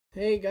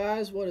Hey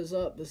guys, what is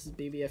up? This is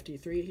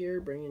BBFD3 here,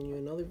 bringing you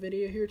another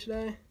video here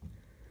today.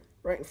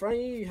 Right in front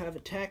of you, you have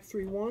Attack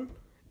 3.1,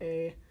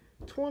 a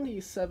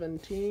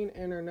 2017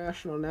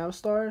 International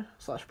Navistar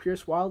 /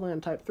 Pierce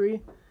Wildland Type 3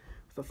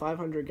 with a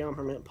 500 gallon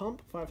per minute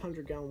pump,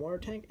 500 gallon water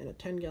tank, and a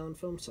 10 gallon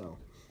foam cell.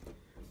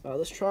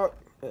 This truck,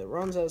 it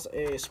runs as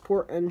a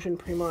sport engine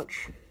pretty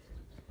much,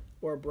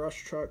 or a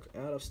brush truck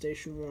out of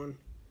Station 1.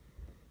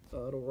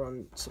 It'll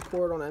run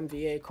support on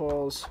MVA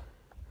calls.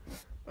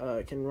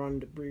 It can run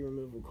debris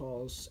removal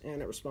calls,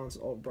 and it responds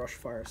to all brush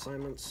fire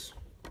assignments.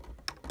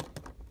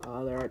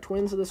 There are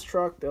twins of this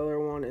truck. The other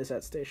one is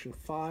at Station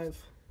 5,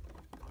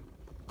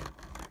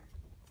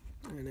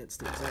 and it's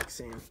the exact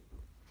same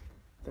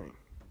thing.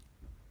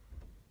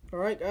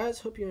 Alright guys,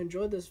 hope you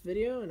enjoyed this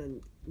video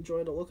and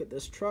enjoyed a look at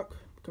this truck.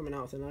 Coming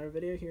out with another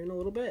video here in a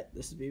little bit.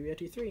 This is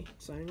BBFD3,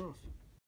 signing off.